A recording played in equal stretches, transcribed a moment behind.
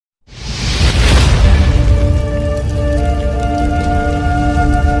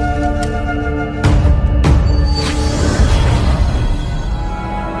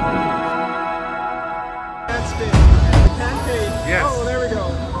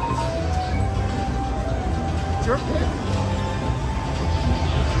It's your pick.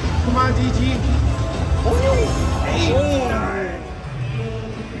 Come on, DG.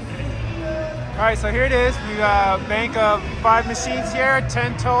 Alright, so here it is. We got a bank of 5 machines here,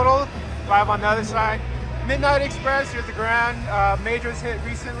 10 total, 5 on the other side. Midnight Express, here's the ground. Majors hit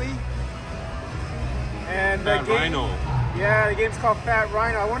recently. And the game, Rhino. Yeah, the game's called Fat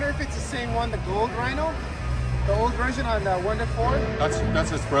Rhino. I wonder if it's the same one, the gold Rhino? The old version on the 1 to 4? That's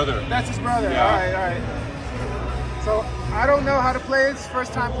his brother. That's his brother. Yeah. Alright. So I don't know how to play it. It's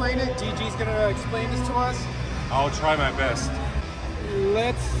first time playing it. GG's gonna explain this to us. I'll try my best.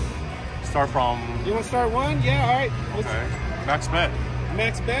 Let's start from. You want to start 1? Yeah. All right. Okay. Max bet.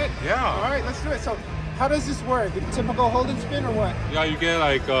 Max bet. Yeah. All right. Let's do it. So, how does this work? The typical hold and spin or what? Yeah, you get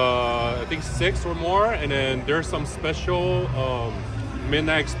like I think 6 or more, and then there's some special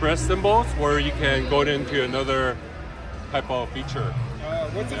Midnight Express symbols where you can go into another type of feature.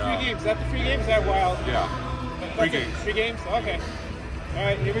 What's the free game? Is that the free game? Is that wild? Yeah. Free games. Free games? Okay. All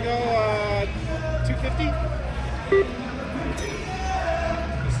right, here we go. 250.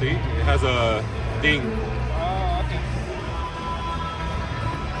 You see, it has a ding. Oh, okay.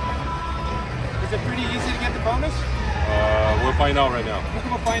 Is it pretty easy to get the bonus? We'll find out right now.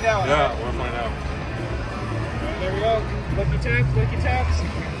 We'll find out. Yeah, right. we'll find out. Right, there we go. Lucky taps, lucky taps.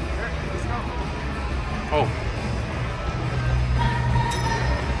 Right, let's go. Oh.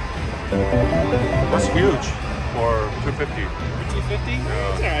 That's huge for 250. 250? Yeah.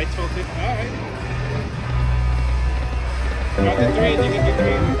 That's alright, 1250. Alright. Got the 3 and you get the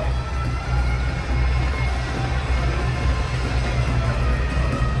 3.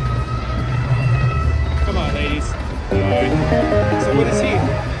 Come on, ladies. Alright. So what is he?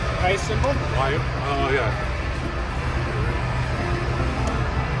 Highest symbol? Why? Oh, yeah.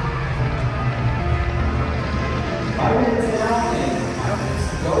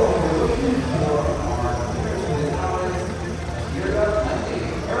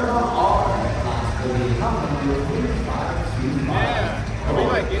 Yeah. Are we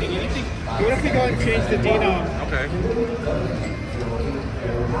like getting anything? What if we go and change the denom? Okay.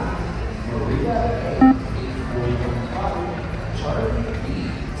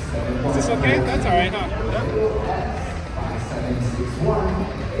 Is this okay? That's alright, huh?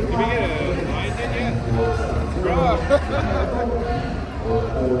 Did we get a line in yet?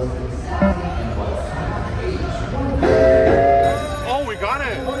 Oh, we got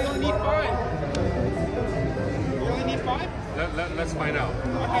it! Oh, you only need 5. You only need 5? Let's find out. I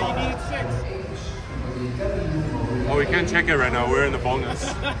thought you needed 6. Oh, we can't check it right now. We're in the bonus.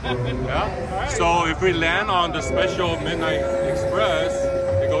 Yeah? Right. So if we land on the special Midnight Express,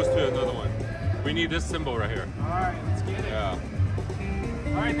 it goes to another one. We need this symbol right here. Alright, let's get it. Yeah.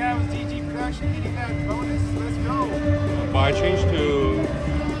 Alright, that was DG Production getting that bonus. Let's go. But I changed to.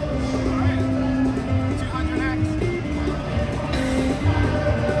 Alright. 200x.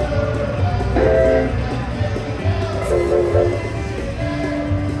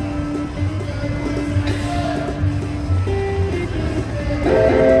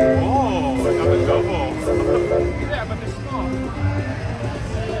 Oh, I got the double. Yeah, but they're small.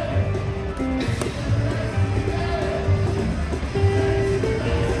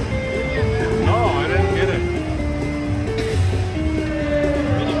 No, I didn't get it.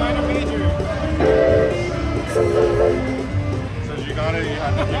 Mini, minor, major. Since you got it, you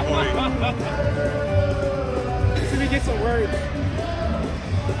have to keep going. Let's see if we get some words.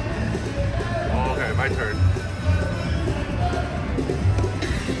 Oh, okay, my turn.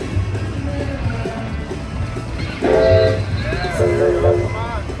 Come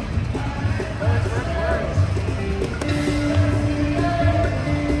on.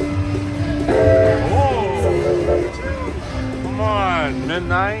 Oh, come on,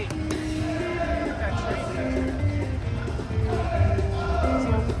 Midnight.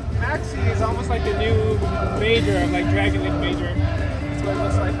 So Maxi is almost like the new major of like Dragon League major. That's what it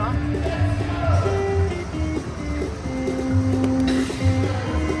looks like, huh?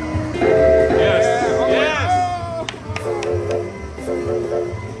 Yes, Yeah, yes.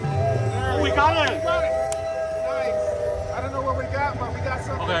 oh, We got it. We got it. Nice. I don't know what we got, but we got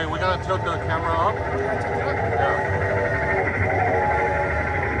something. Okay, we gotta tilt the camera up.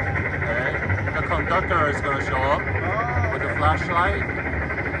 Okay, the conductor is gonna show up with the flashlight.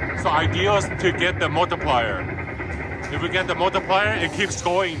 So ideal is to get the multiplier. If we get the multiplier, it keeps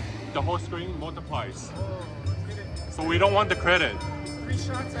going. The whole screen multiplies. Oh, let's get it. So we don't want the credit. 3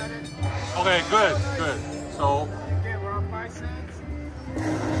 shots at it. Okay, good, good. So Okay, we're on 5 cents.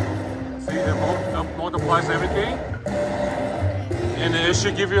 see, it multiplies everything, and it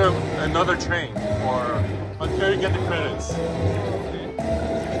should give you another chain or until you get the credits.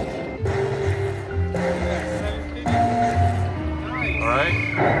 Okay.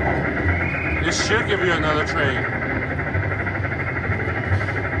 It should give you another train.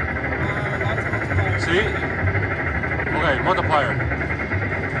 See? Okay, multiplier.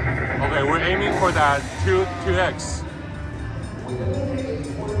 Okay, we're aiming for that 2x.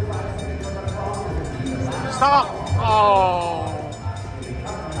 Stop! Oh!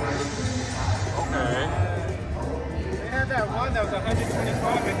 Okay. They had that one that was 125,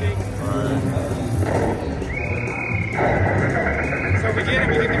 I think. Right. So we get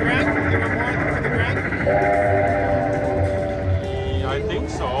the grand? You want more for the grand? I think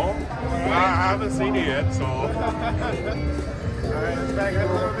so. I haven't seen it yet, so. Alright, let's back up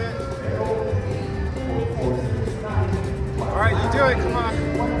a little bit. Alright, you do it, come on.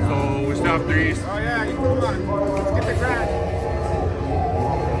 So we still have 3s. Oh yeah, come on. Let's get the grand.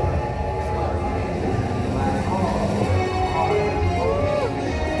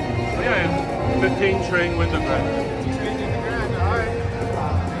 Oh, yeah, 15 train win the grand. 15 train in the grand, alright.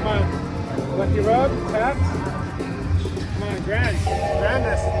 Come on. Lucky rub, taps. Come on, grand.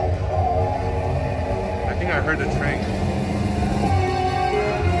 Grandness. I think I heard the train.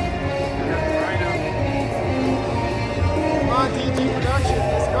 Rhino. Come on, dgproduction,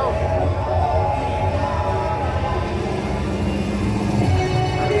 let's go.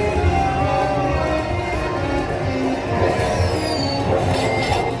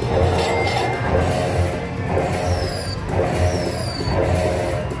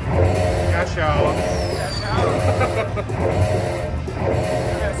 Cash out. Cash out.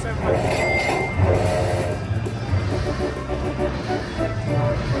 Yeah, 7 months.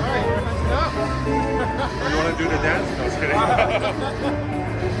 Alright, you're hunting up. You want to do the dance? No, I was kidding.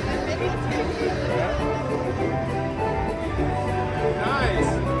 Nice.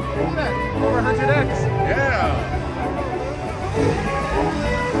 Look at that. Over 100x. Yeah.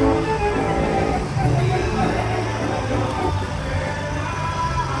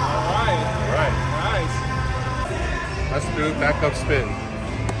 Alright. Right. Nice. Let's do backup spin.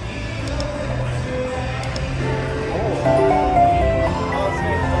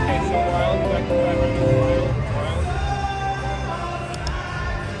 Okay, so wild, back to Fat Rhino, wild.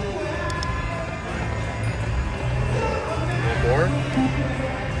 More.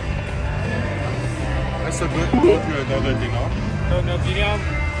 That's a good go to another thing, huh? No, medium.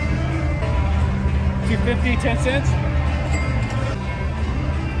 250, 10 cents.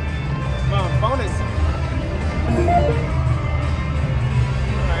 Come on, bonus.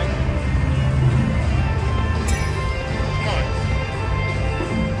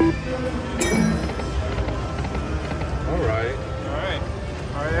 Alright. Alright.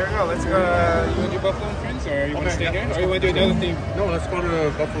 Alright, there we go. Let's go. You want to do Buffalo and Friends, or you want to stay here? Or you want to do another theme? No, let's go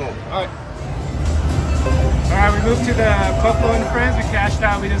to Buffalo. Alright. Alright, we moved to the Buffalo and Friends. We cashed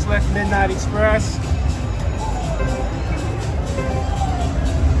out. We just left Midnight Express.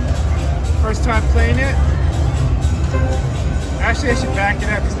 First time playing it. Actually, I should back it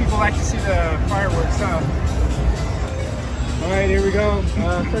up because people like to see the fireworks, huh? Alright, here we go.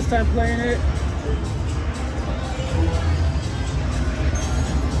 First time playing it.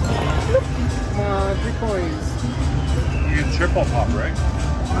 Come on, 3 coins. You can triple pop, right?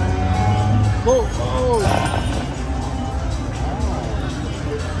 Whoa, whoa.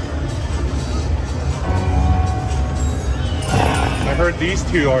 I heard these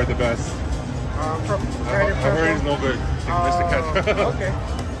two are the best. I heard it's no good. Mr. Catch. Okay.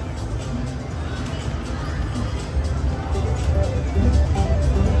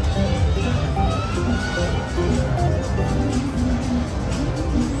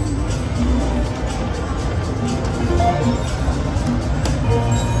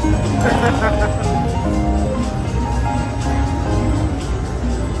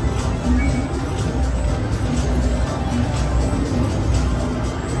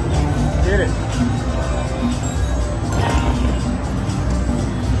 Get it.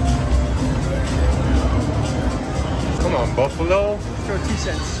 Come on, Buffalo. Let's go 2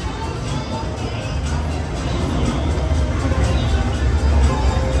 cents.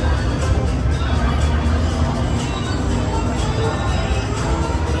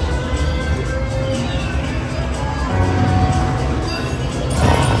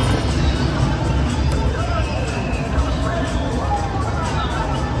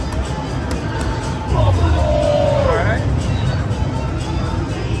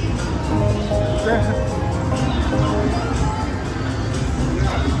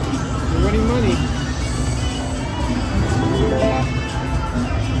 You're winning money.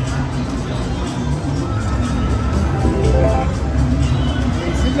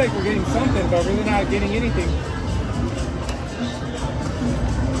 It seems like we're getting something, but we're not getting anything.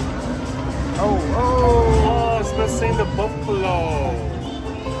 Oh, it's missing the Buffalo.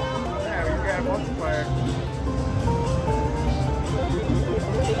 Yeah, we got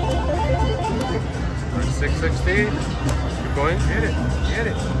 160. Keep going. Get it. Get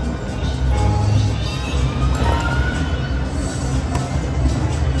it.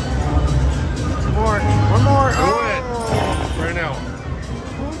 Two more. One more. Do it. Right now.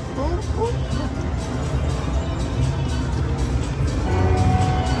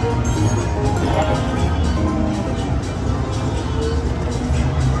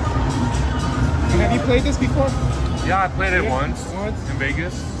 Have you played this before? Yeah, I played it once in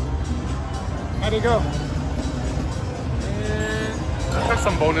Vegas. How'd it go? And I got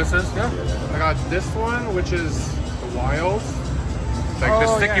some bonuses. Yeah. I got this one, which is the wilds. Like the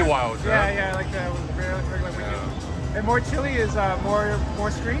sticky wilds. Yeah, yeah, like the regular wicked. Yeah. And more chili is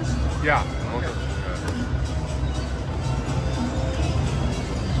more screens? Yeah. Okay.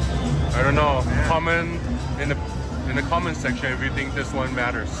 I don't know. Man. Comment in the comment section if you think this one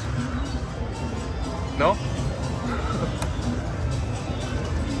matters. No?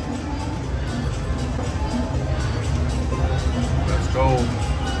 Let's go.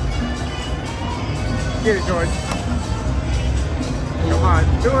 Get it, George. Come on,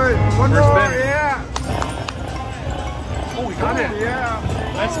 do it. One First more, spin. yeah. Oh, we got it. Yeah.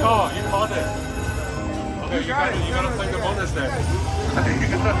 Let's go. You called it. Okay, you gotta play the bonus then.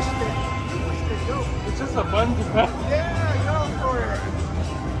 It's just a fun to bet. Yeah, go for it.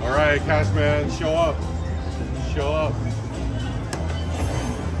 All right, Cashman, show up. Show up.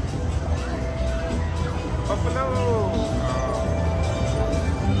 Buffalo.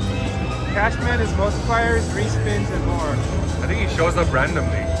 Cashman is multipliers, 3 spins and more. I think he shows up randomly.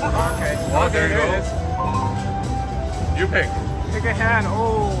 Okay. Oh, there you go. You pick. Pick a hand.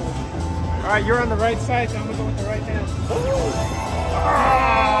 Oh. All right, you're on the right side, so I'm gonna go with the right hand. Oh.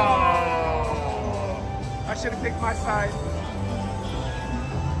 I should have picked my side.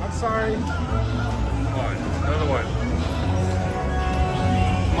 I'm sorry. Come on, another one.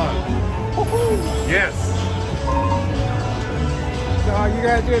 Come on. Yes. No, you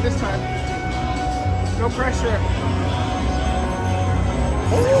gotta do it this time. No pressure.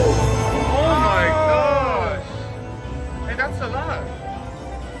 Oh my gosh. Hey, that's a lot.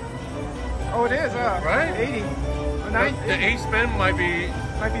 Oh, it is, right? 80. The 8 spin might be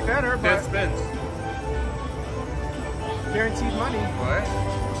better, 10 but spins. guaranteed money. What?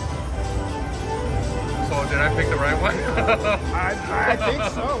 So did I pick the right one? I think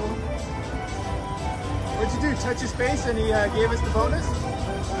so. What'd you do? Touch his face and he gave us the bonus?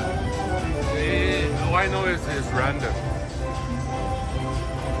 All I know is it's random.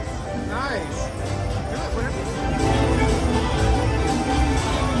 Nice. Do it, whatever.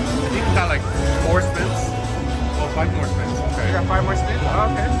 I think we got like 4 spins. Oh, 5 more spins. Okay. You got 5 more spins?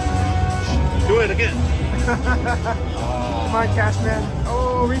 Oh, okay. Do it again. Come on, Cashman.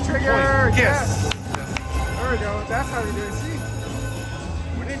 Oh, retrigger. Yes. Yes. There we go. That's how we do it. See?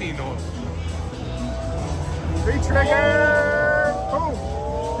 We didn't even know. Retrigger. Boom.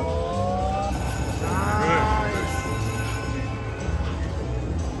 Nice.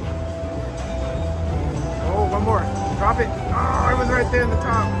 Oh, one more. Drop it. Oh, it was right there in the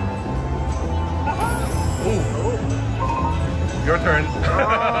top. Ooh. Oh. Your turn. Oh,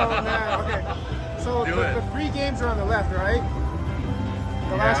 man. Okay. So the 3 games are on the left, right?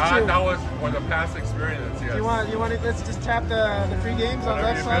 The last 2. That was for the past experience, yes. You want to, let's just tap the 3 games on the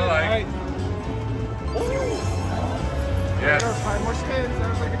left side? Like. Right. Yes. 5 more spins. That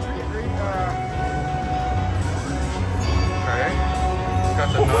was like a treat. Okay. Got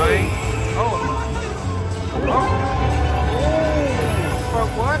the 9. Oh. But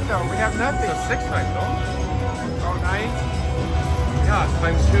what though? We have nothing. It's a 6 times, no? Oh, 9? Yeah,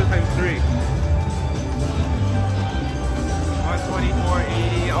 times 2, times 3. 124,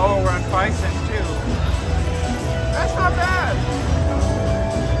 80. Oh, we're on 5 cents too. That's not bad.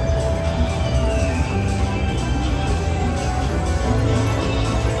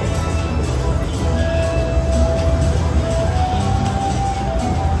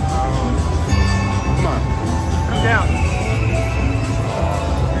 Come on. Come down.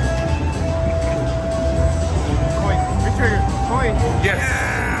 Coin. Retrigger. Coin. Yes.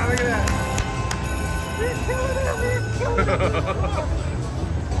 Yeah, look at that. We're killing it. We're killing it.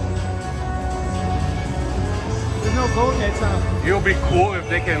 There's no gold hits, huh? It'll be cool if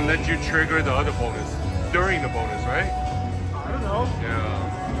they can let you trigger the other bonus during the bonus, right? I don't know.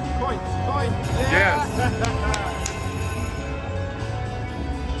 Yeah. Coin. Coin. Yeah. Yes.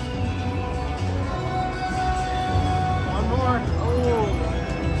 One more. Oh.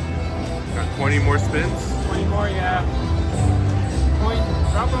 Got 20 more spins. 20 more, yeah. Coin.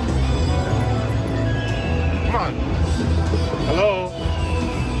 Drop them. Come on. Hello.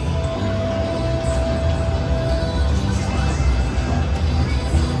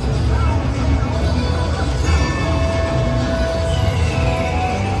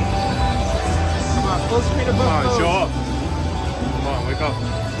 Full screen of Come on, buffaloes. show up. Come on, wake up.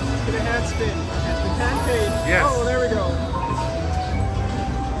 Get a hand spin. The handpays. Yes. Oh, there we go.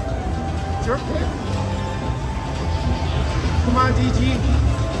 It's your pick. Come on, DG.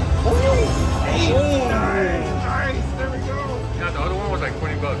 Oh, hey. Nice. There we go. Yeah, the other one was like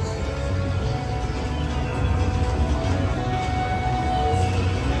 20 bucks.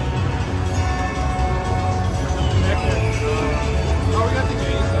 Oh, we got the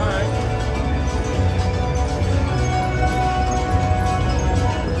J's. All right.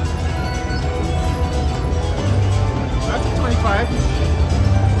 That's a 25.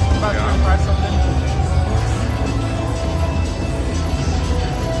 About 25 something.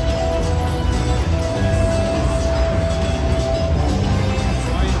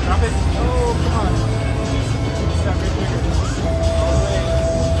 Drop it. Oh, come on. Stop right there. All the way.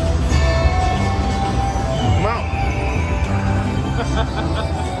 Come out.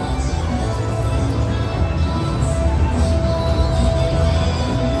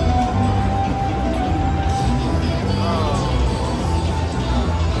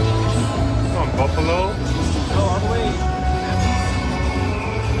 Come on, buffalo. Oh, all the way.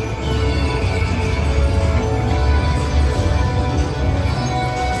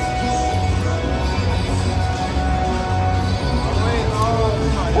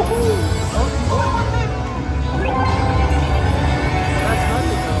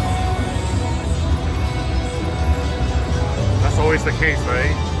 That's always the case,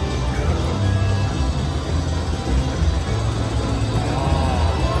 right?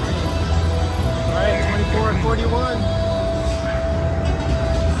 Alright, 24 and 41.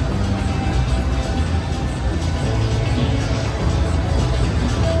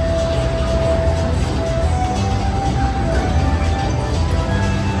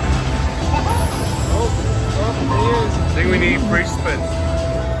 I think we need free spin.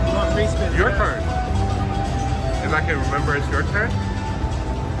 You want free spin? Your turn. If I can remember, it's your turn.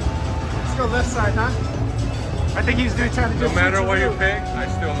 Let's go left side, huh? I think he's trying to do. No matter what you pick, I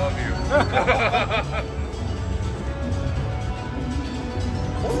still love you.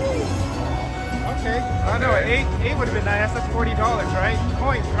 Okay. I know. Eight would have been nice. That's $40, right?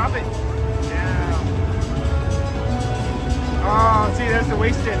 Coin, drop it. Down. Oh, see, there's the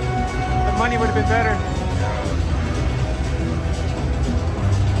wasted. The money would have been better.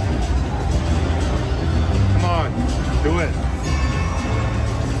 Come on, do it.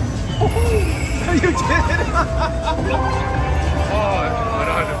 You did. Oh, I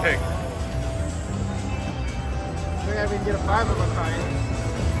don't have to pick. I think we can get a 5 of a kind.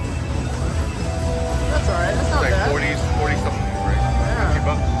 That's alright, that's not Like bad. 40 something, right? Yeah. 50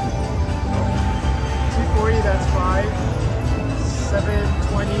 bucks. 240, that's 5.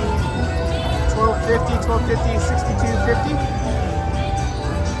 720, 1250, 6250.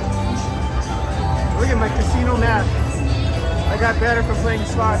 Look at my casino math. I got better for playing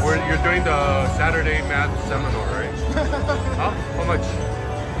slots. You're doing the Saturday math seminar, right? Huh? How much?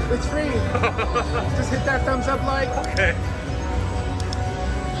 It's free. Just hit that thumbs up like. Okay.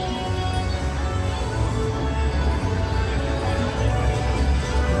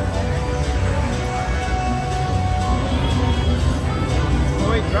 Oh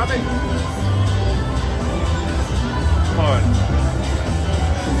wait, drop it. Come on.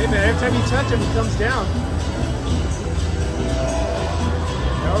 Hey man, every time you touch him, he comes down.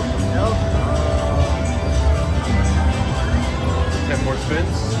 Nope, nope. 10 more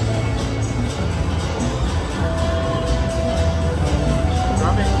spins.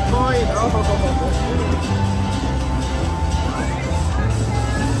 Drop it. Coin. Oh.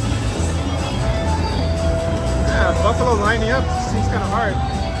 Yeah, Buffalo lining up seems kind of hard.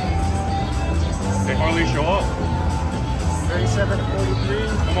 They hardly show up. 37 to 43.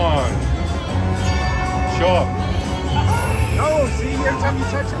 Come on. Show up. No, see, every time you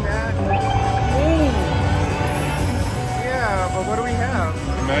touch him, man. Ooh. Yeah, but what do we have?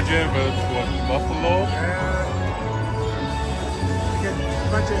 Imagine if it was buffalo. We get a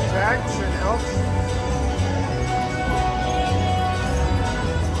bunch of jacks and elks.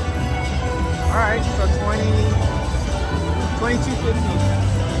 Alright, so 2250.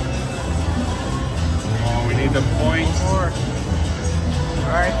 Oh, we need the points. More.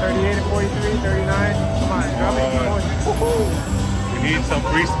 Alright, 38 and 43, 39. Come on, drop it. We need some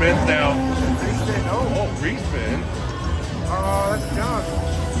free spins now. Free spin. Oh, free spin. Oh, that's junk.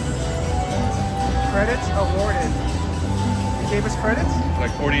 Credits awarded. You gave us credits?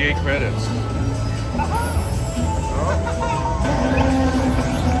 Like 48 credits. Oh.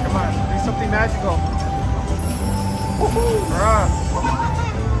 Come on, do something magical. Bruh.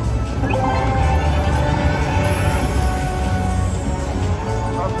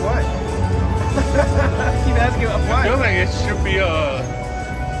 Of what? it should be a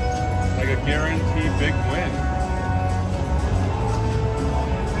guaranteed big win.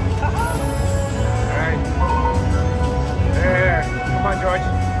 Alright. There. Come on, George.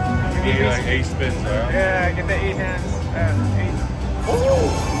 You need like 8 spins, right? Yeah, get the 8 hands. 8. Oh!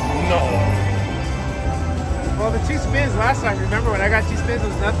 No! Well, the 2 spins last time, remember when I got 2 spins, it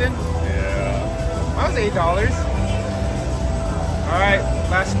was nothing? Yeah. That was $8. Alright,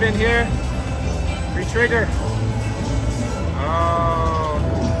 last spin here. Re-trigger. Oh.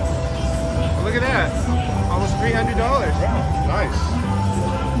 Look at that. Almost $300. Wow, nice.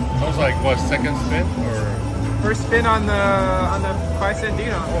 That was like, what, second spin? Or first spin on the 5-cent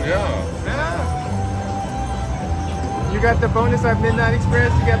Dino. oh yeah. Yeah. You got the bonus at Midnight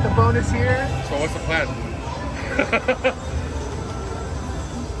Express, you got the bonus here. So what's the plan?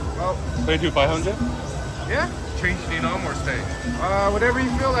 Well, play to 500? yeah. Change denom or stay? Whatever you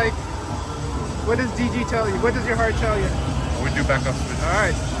feel like. What does DG tell you? What does your heart tell you? We do backup spin.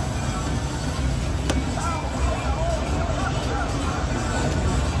 Alright.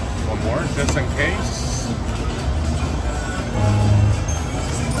 One more, just in case.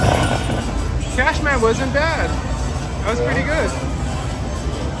 Cashman wasn't bad. That was pretty good.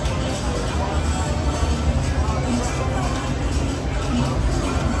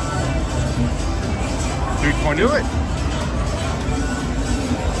 $320. Do it.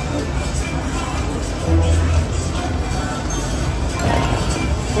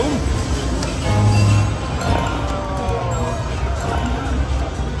 Boom.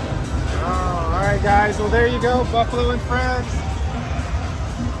 Alright guys, well there you go, Buffalo and Friends.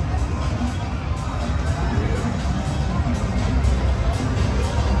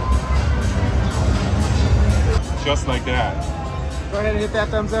 Just like that. Go ahead and hit that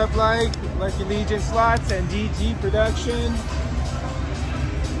thumbs up like Lucky Legion Slots and DG Production.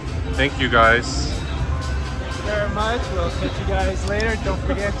 Thank you guys. Thank you very much. We'll catch you guys later. Don't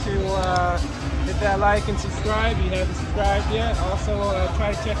forget to hit that like and subscribe if you haven't subscribed yet. Also,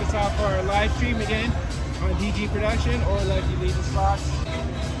 try to check us out for our live stream again on DG Production or Lucky Legion Slots.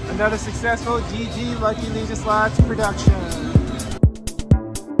 Another successful DG Lucky Legion Slots production.